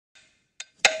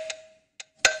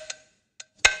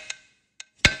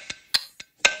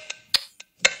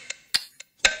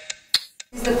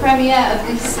The premiere of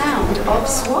the Sound of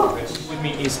Swatch. With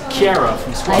me is Chiara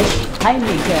from Swatch. Hi,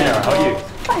 Nick. Chiara, how are you?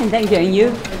 Fine, thank you. And you?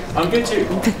 I'm good too.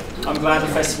 I'm glad the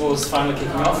festival's finally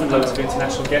kicking off and loads of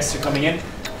international guests are coming in.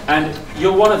 And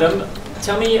you're one of them.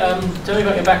 Tell me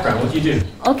about your background. What do you do?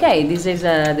 Okay, this is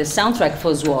the soundtrack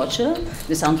for Swatch,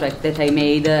 the soundtrack that I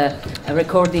made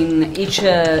recording each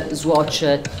Swatch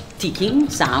ticking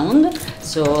sound.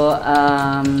 So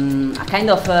a kind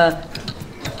of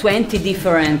 20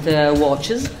 different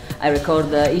watches. I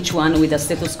record each one with a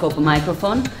stethoscope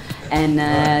microphone, and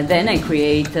then I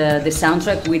create the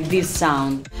soundtrack with this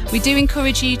sound. We do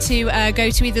encourage you to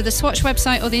go to either the Swatch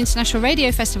website or the International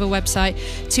Radio Festival website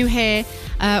to hear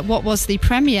what was the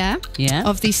premiere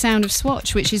of the Sound of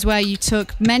Swatch, which is where you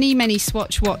took many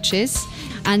Swatch watches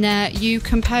and you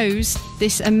composed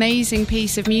this amazing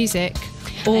piece of music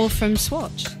all from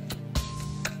Swatch.